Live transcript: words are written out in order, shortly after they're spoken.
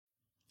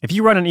If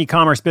you run an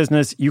e-commerce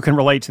business, you can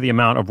relate to the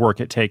amount of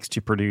work it takes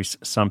to produce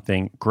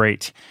something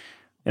great.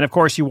 And of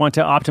course, you want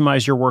to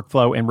optimize your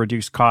workflow and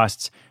reduce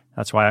costs.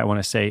 That's why I want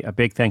to say a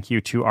big thank you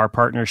to our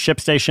partner,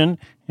 ShipStation,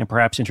 and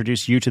perhaps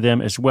introduce you to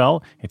them as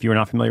well. If you're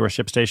not familiar with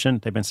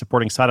ShipStation, they've been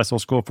supporting Side Hustle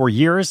School for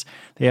years.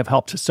 They have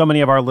helped so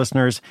many of our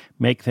listeners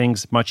make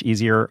things much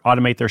easier,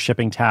 automate their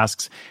shipping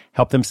tasks,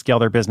 help them scale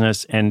their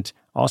business, and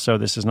also,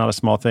 this is not a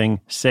small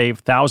thing, save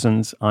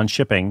thousands on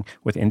shipping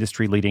with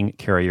industry-leading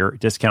carrier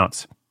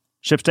discounts.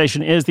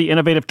 ShipStation is the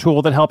innovative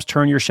tool that helps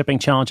turn your shipping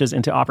challenges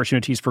into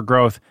opportunities for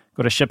growth.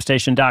 Go to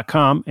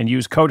ShipStation.com and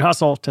use code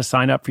HUSTLE to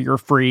sign up for your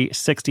free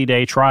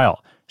 60-day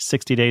trial.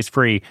 60 days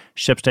free.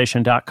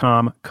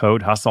 ShipStation.com,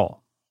 code HUSTLE.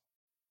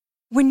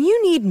 When you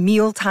need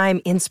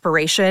mealtime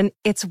inspiration,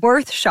 it's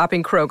worth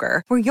shopping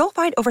Kroger, where you'll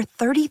find over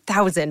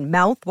 30,000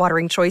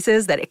 mouth-watering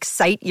choices that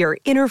excite your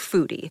inner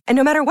foodie. And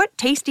no matter what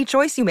tasty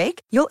choice you make,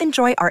 you'll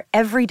enjoy our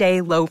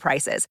everyday low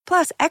prices,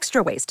 plus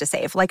extra ways to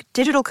save, like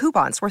digital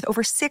coupons worth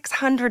over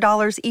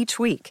 $600 each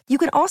week. You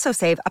can also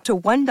save up to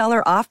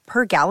 $1 off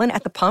per gallon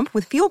at the pump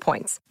with fuel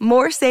points.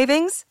 More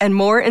savings and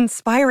more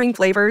inspiring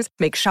flavors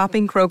make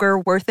shopping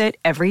Kroger worth it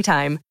every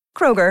time.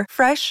 Kroger,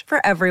 fresh for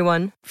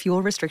everyone.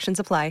 Fuel restrictions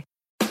apply.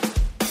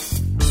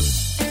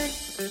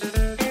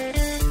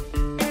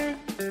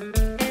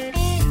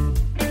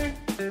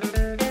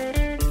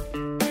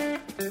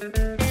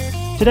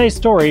 Today's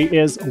story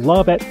is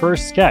Love at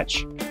First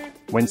Sketch.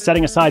 When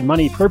setting aside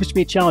money proves to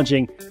be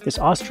challenging, this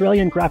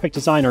Australian graphic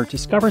designer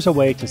discovers a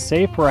way to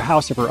save for a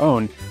house of her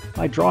own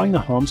by drawing the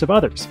homes of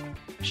others.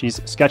 She's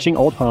sketching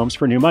old homes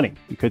for new money,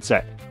 you could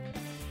say.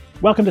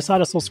 Welcome to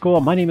Side Hustle School.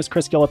 My name is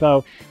Chris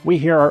Guillebeau. We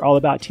here are all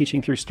about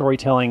teaching through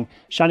storytelling,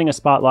 shining a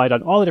spotlight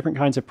on all the different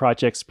kinds of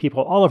projects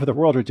people all over the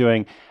world are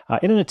doing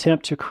in an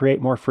attempt to create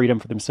more freedom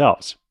for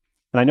themselves.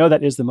 And I know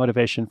that is the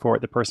motivation for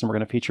the person we're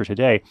going to feature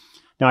today.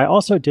 Now, I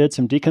also did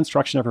some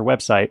deconstruction of her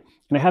website,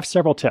 and I have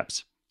several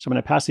tips. So I'm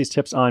going to pass these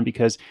tips on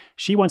because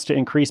she wants to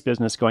increase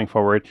business going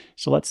forward.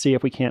 So let's see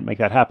if we can't make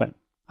that happen.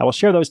 I will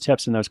share those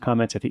tips and those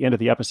comments at the end of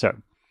the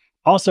episode.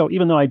 Also,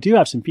 even though I do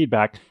have some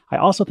feedback, I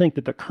also think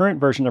that the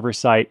current version of her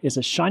site is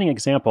a shining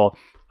example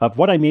of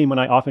what I mean when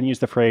I often use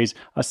the phrase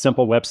a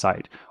simple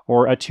website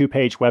or a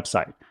two-page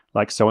website,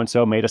 like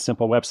so-and-so made a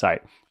simple website.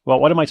 Well,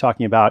 what am I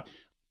talking about?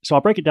 So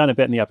I'll break it down a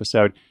bit in the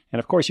episode. And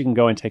of course, you can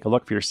go and take a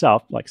look for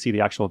yourself, like see the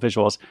actual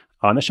visuals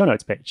on the show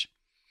notes page.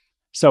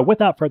 So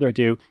without further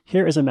ado,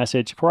 here is a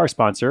message for our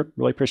sponsor.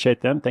 Really appreciate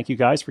them. Thank you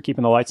guys for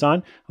keeping the lights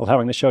on,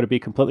 allowing the show to be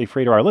completely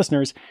free to our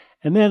listeners.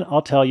 And then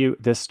I'll tell you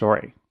this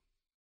story.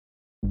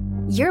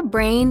 Your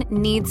brain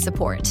needs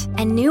support,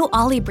 and new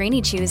Ollie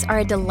Brainy Chews are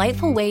a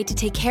delightful way to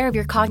take care of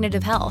your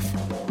cognitive health.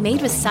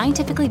 Made with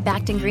scientifically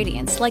backed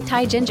ingredients like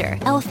Thai ginger,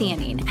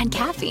 L-theanine, and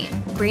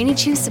caffeine, Brainy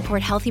Chews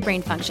support healthy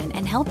brain function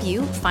and help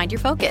you find your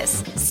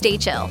focus, stay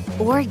chill,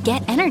 or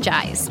get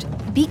energized.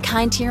 Be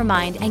kind to your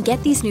mind and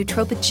get these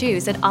nootropic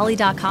chews at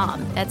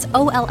ollie.com. That's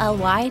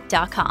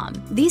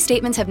OLLY.com. These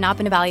statements have not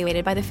been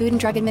evaluated by the Food and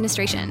Drug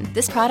Administration.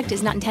 This product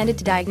is not intended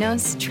to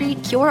diagnose,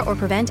 treat, cure, or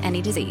prevent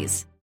any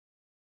disease.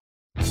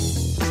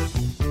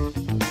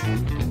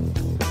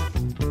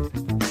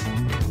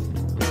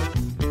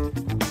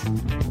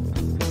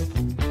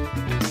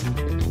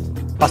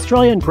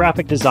 Australian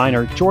graphic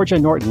designer Georgia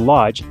Norton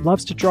Lodge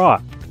loves to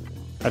draw.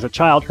 As a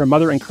child, her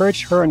mother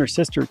encouraged her and her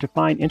sister to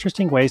find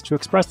interesting ways to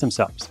express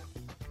themselves.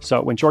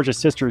 So when Georgia's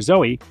sister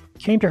Zoe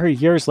came to her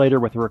years later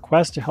with a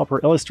request to help her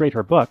illustrate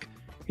her book,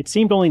 it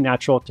seemed only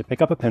natural to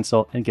pick up a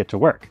pencil and get to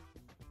work.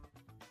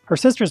 Her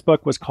sister's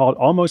book was called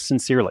Almost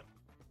Sincerely.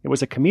 It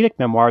was a comedic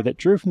memoir that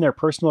drew from their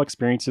personal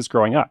experiences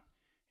growing up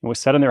and was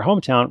set in their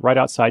hometown right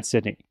outside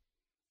Sydney.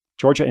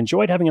 Georgia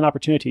enjoyed having an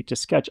opportunity to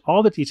sketch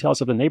all the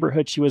details of the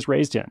neighborhood she was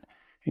raised in,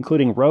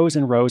 including rows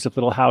and rows of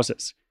little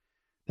houses.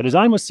 The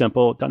design was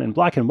simple, done in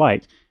black and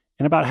white,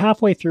 and about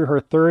halfway through her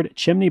third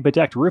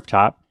chimney-bedecked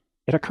rooftop,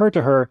 it occurred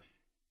to her,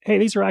 hey,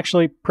 these are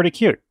actually pretty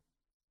cute.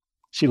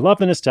 She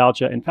loved the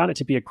nostalgia and found it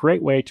to be a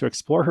great way to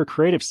explore her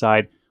creative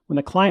side when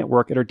the client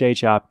work at her day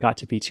job got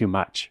to be too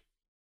much.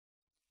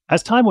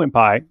 As time went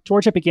by,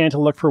 Georgia began to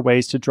look for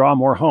ways to draw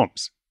more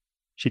homes.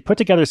 She'd put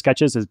together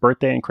sketches as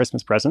birthday and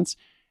Christmas presents,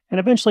 and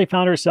eventually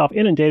found herself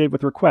inundated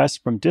with requests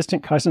from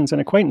distant cousins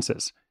and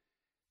acquaintances.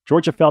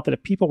 Georgia felt that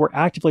if people were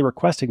actively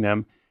requesting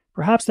them,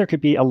 perhaps there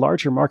could be a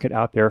larger market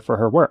out there for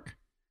her work.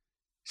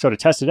 So to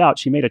test it out,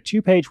 she made a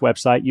 2-page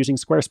website using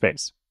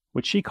Squarespace,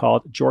 which she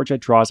called Georgia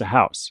Draws a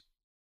House.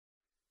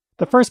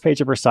 The first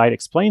page of her site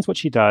explains what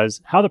she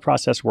does, how the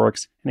process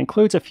works, and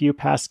includes a few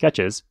past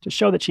sketches to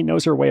show that she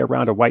knows her way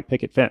around a white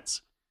picket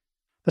fence.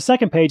 The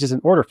second page is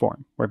an order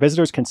form where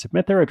visitors can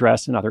submit their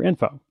address and other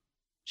info.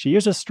 She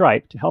uses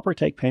Stripe to help her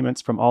take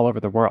payments from all over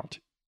the world.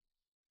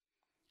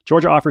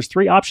 Georgia offers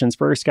 3 options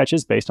for her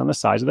sketches based on the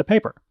size of the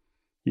paper.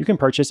 You can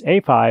purchase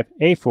A5,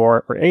 A4,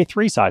 or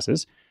A3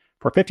 sizes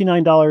for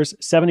 $59,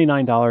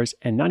 $79,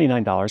 and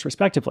 $99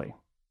 respectively.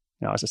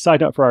 Now, as a side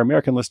note for our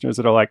American listeners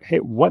that are like, hey,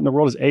 what in the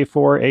world is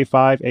A4,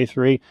 A5,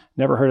 A3?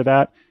 Never heard of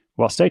that?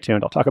 Well, stay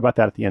tuned. I'll talk about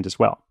that at the end as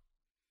well.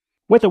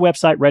 With the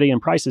website ready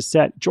and prices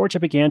set, Georgia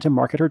began to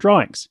market her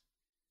drawings.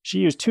 She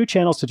used 2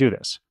 channels to do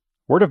this: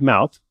 word of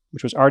mouth,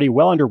 which was already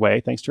well underway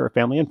thanks to her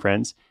family and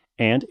friends,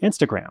 and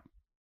Instagram.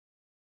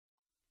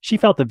 She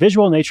felt the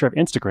visual nature of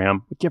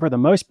Instagram would give her the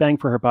most bang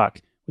for her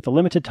buck with the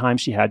limited time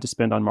she had to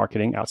spend on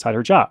marketing outside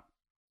her job.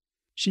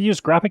 She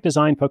used graphic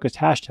design-focused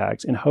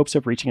hashtags in hopes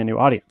of reaching a new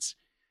audience.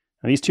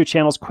 And these 2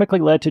 channels quickly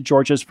led to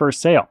Georgia's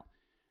first sale.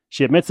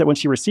 She admits that when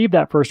she received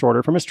that first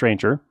order from a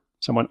stranger,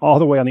 someone all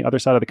the way on the other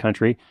side of the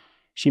country,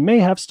 she may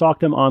have stalked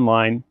them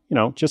online,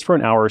 just for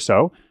an hour or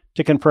so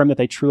to confirm that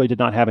they truly did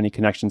not have any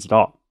connections at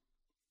all.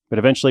 But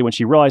eventually, when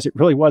she realized it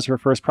really was her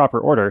first proper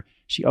order,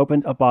 she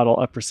opened a bottle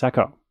of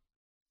Prosecco.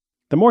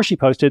 The more she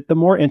posted, the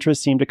more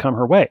interest seemed to come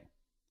her way.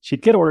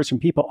 She'd get orders from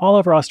people all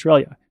over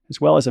Australia, as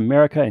well as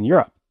America and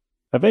Europe.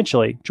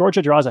 Eventually,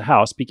 Georgia Draws a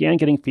House began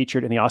getting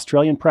featured in the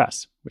Australian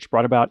press, which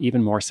brought about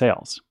even more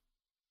sales.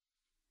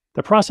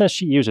 The process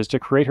she uses to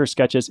create her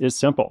sketches is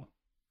simple.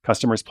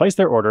 Customers place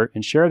their order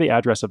and share the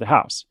address of the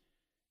house.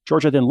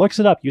 Georgia then looks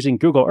it up using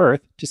Google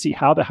Earth to see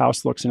how the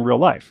house looks in real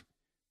life.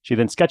 She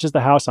then sketches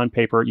the house on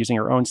paper using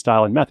her own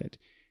style and method,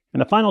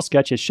 and the final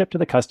sketch is shipped to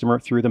the customer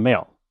through the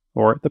mail,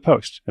 or the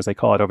post, as they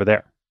call it over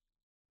there.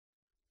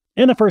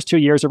 In the first 2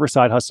 years of her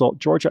side hustle,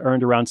 Georgia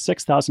earned around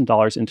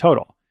 $6,000 in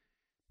total.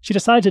 She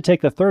decided to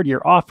take the 3rd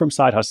year off from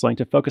side hustling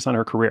to focus on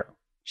her career.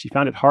 She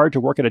found it hard to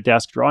work at a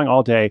desk drawing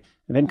all day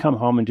and then come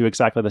home and do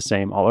exactly the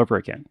same all over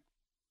again.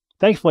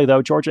 Thankfully,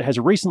 though, Georgia has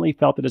recently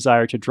felt the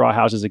desire to draw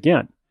houses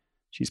again.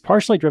 She's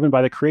partially driven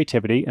by the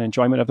creativity and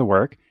enjoyment of the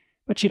work,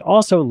 but she'd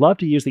also love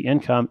to use the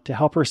income to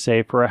help her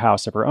save for a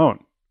house of her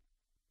own.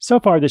 So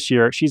far this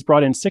year, she's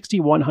brought in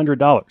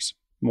 $6,100,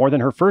 more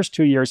than her first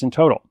 2 years in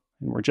total,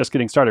 and we're just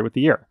getting started with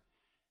the year.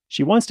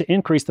 She wants to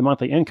increase the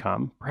monthly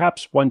income,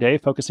 perhaps one day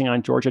focusing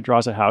on Georgia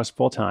Draws a House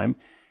full-time,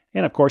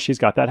 and of course she's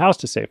got that house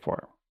to save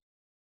for.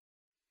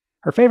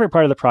 Her favorite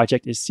part of the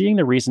project is seeing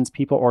the reasons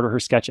people order her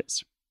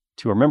sketches: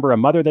 to remember a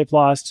mother they've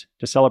lost,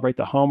 to celebrate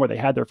the home where they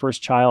had their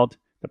first child,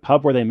 the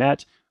pub where they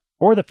met,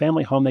 or the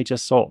family home they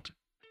just sold.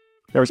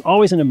 There is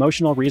always an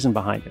emotional reason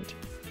behind it,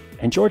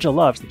 and Georgia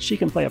loves that she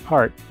can play a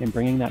part in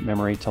bringing that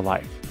memory to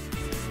life.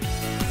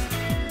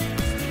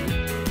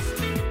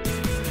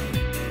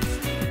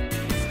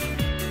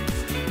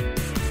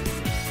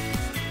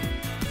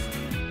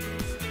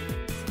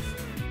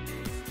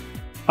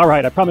 All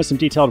right, I promised some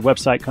detailed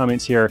website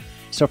comments here.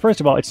 So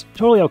first of all, it's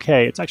totally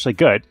okay, it's actually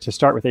good to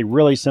start with a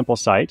really simple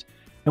site.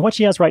 And what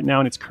she has right now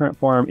in its current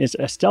form is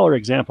a stellar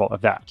example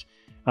of that.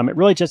 It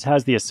really just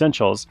has the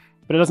essentials,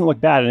 but it doesn't look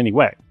bad in any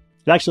way.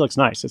 It actually looks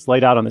nice. It's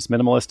laid out on this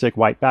minimalistic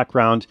white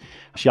background.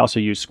 She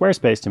also used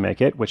Squarespace to make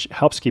it, which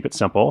helps keep it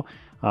simple.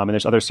 And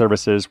there's other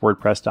services,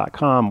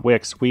 WordPress.com,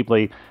 Wix,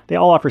 Weebly. They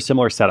all offer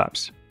similar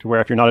setups to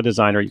where if you're not a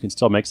designer, you can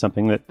still make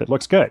something that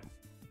looks good.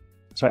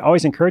 So I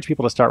always encourage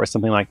people to start with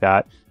something like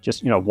that.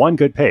 Just, one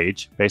good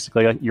page,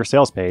 basically your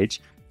sales page,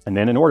 and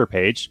then an order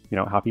page,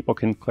 how people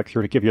can click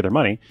through to give you their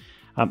money.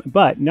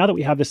 But now that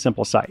we have this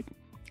simple site,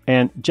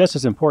 and just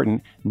as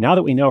important, now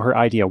that we know her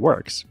idea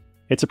works,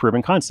 it's a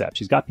proven concept.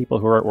 She's got people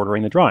who are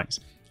ordering the drawings.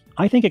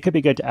 I think it could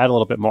be good to add a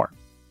little bit more.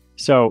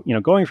 So,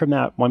 going from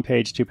that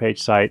 1-page,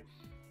 2-page site,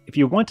 if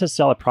you want to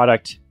sell a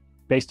product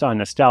based on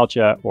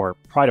nostalgia or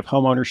pride of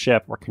home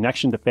ownership or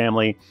connection to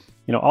family,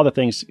 all the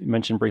things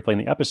mentioned briefly in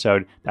the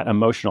episode, that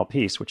emotional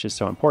piece, which is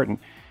so important,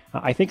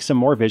 I think some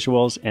more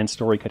visuals and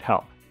story could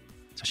help.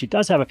 So she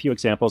does have a few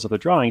examples of the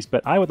drawings,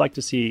 but I would like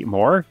to see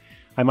more.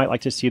 I might like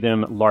to see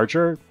them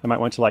larger. I might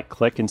want to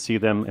click and see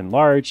them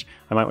enlarge.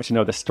 I might want to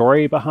know the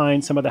story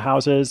behind some of the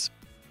houses.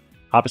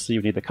 Obviously,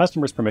 you need the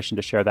customer's permission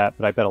to share that,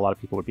 but I bet a lot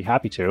of people would be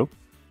happy to.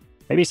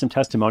 Maybe some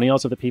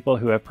testimonials of the people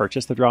who have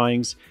purchased the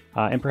drawings,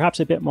 and perhaps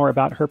a bit more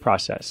about her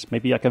process,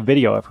 maybe like a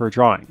video of her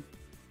drawing.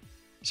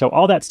 So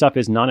all that stuff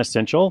is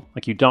non-essential,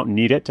 you don't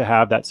need it to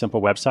have that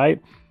simple website.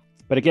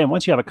 But again,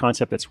 once you have a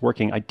concept that's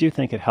working, I do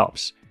think it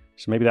helps.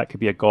 So maybe that could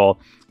be a goal.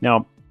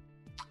 Now,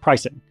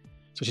 pricing.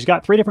 So she's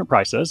got 3 different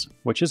prices,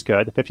 which is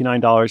good: the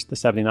 $59, the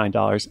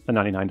 $79, the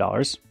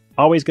 $99.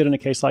 Always good in a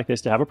case like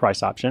this to have a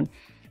price option.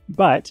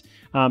 But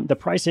the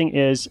pricing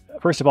is,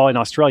 first of all, in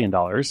Australian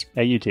dollars,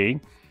 AUD,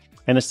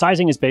 and the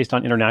sizing is based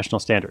on international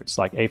standards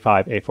like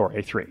A5, A4,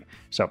 A3.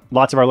 So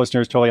lots of our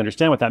listeners totally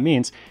understand what that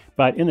means,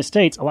 but in the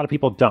States, a lot of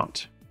people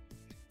don't.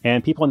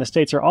 And people in the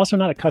States are also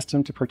not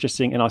accustomed to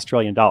purchasing in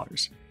Australian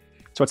dollars.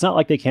 So it's not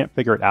like they can't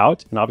figure it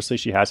out. And obviously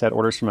she has had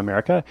orders from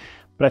America,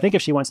 but I think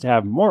if she wants to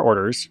have more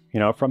orders,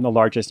 from the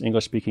largest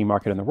English-speaking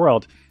market in the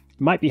world,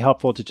 it might be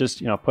helpful to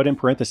just, put in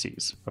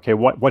parentheses. Okay,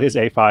 what is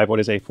A5? What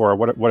is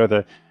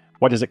A4?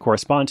 What does it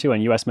correspond to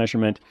in US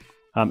measurement?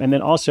 And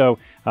then also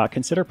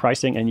consider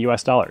pricing in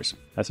US dollars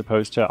as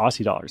opposed to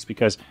Aussie dollars,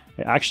 because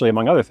actually,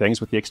 among other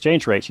things, with the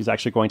exchange rate, she's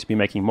actually going to be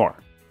making more.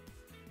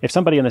 If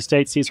somebody in the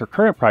States sees her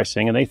current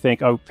pricing and they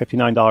think, $59,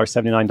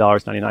 $79,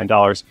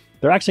 $99,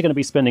 they're actually going to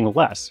be spending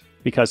less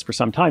because for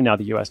some time now,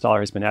 the US dollar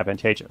has been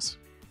advantageous.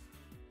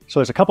 So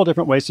there's a couple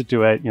different ways to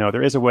do it.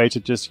 There is a way to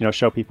just,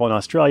 show people in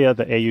Australia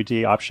the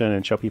AUD option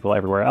and show people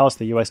everywhere else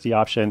the USD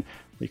option.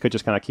 You could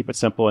just kind of keep it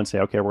simple and say,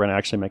 okay, we're going to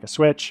actually make a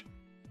switch.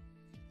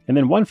 And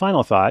then one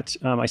final thought,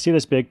 I see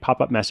this big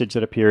pop-up message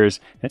that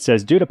appears. It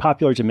says, due to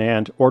popular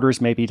demand,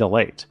 orders may be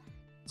delayed.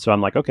 So I'm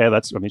like, okay,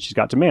 she's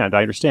got demand.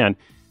 I understand.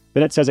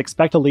 Then it says,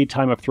 expect a lead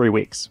time of 3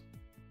 weeks.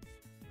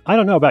 I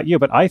don't know about you,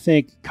 but I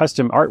think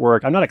custom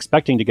artwork, I'm not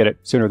expecting to get it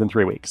sooner than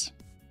 3 weeks.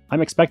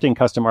 I'm expecting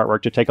custom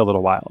artwork to take a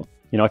little while.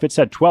 If it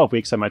said 12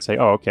 weeks, I might say,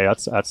 oh, okay,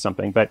 that's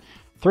something. But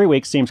 3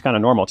 weeks seems kind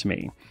of normal to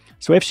me.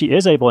 So if she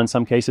is able in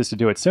some cases to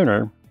do it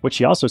sooner, which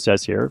she also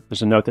says here,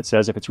 there's a note that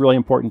says, if it's really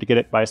important to get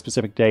it by a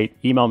specific date,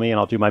 email me and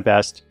I'll do my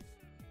best.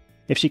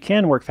 If she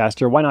can work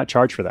faster, why not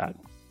charge for that?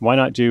 Why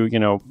not do,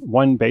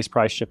 one base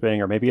price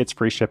shipping, or maybe it's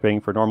free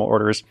shipping for normal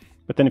orders.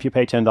 But then if you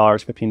pay $10,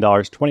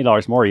 $15,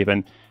 $20 more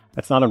even,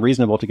 that's not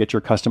unreasonable to get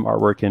your custom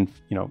artwork in,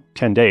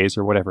 10 days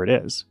or whatever it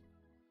is.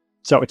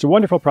 So it's a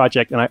wonderful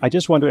project, and I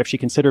just wonder if she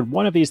considered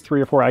one of these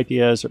 3 or 4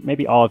 ideas, or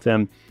maybe all of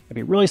them. I'd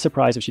be really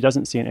surprised if she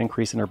doesn't see an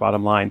increase in her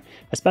bottom line,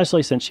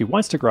 especially since she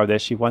wants to grow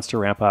this, she wants to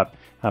ramp up,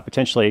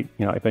 potentially,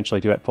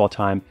 eventually do it full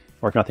time,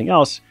 or if nothing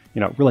else,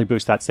 really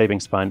boost that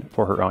savings fund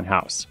for her own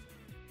house.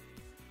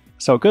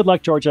 So good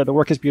luck, Georgia. The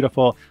work is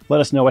beautiful.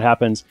 Let us know what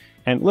happens.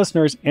 And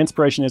listeners,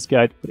 inspiration is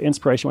good, but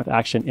inspiration with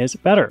action is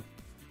better.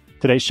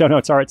 Today's show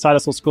notes are at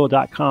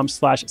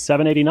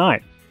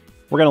sidehustleschool.com/789.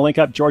 We're going to link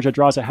up Georgia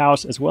Draws a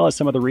House, as well as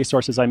some of the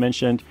resources I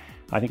mentioned.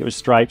 I think it was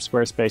Stripe,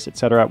 Squarespace,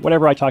 etc.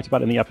 Whatever I talked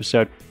about in the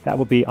episode, that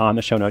will be on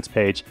the show notes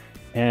page.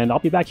 And I'll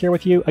be back here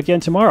with you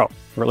again tomorrow,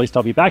 or at least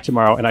I'll be back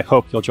tomorrow, and I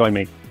hope you'll join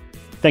me.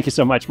 Thank you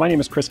so much. My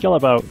name is Chris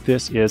Guillebeau.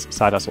 This is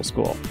Side Hustle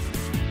School.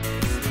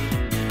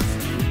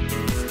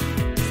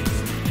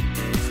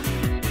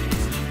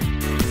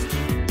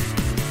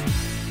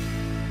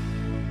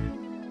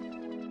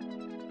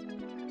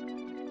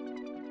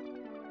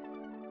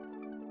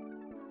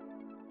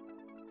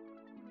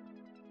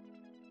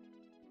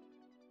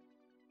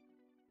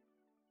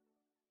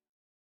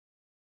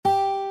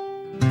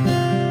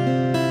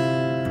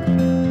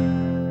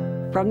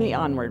 From the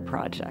Onward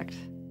Project.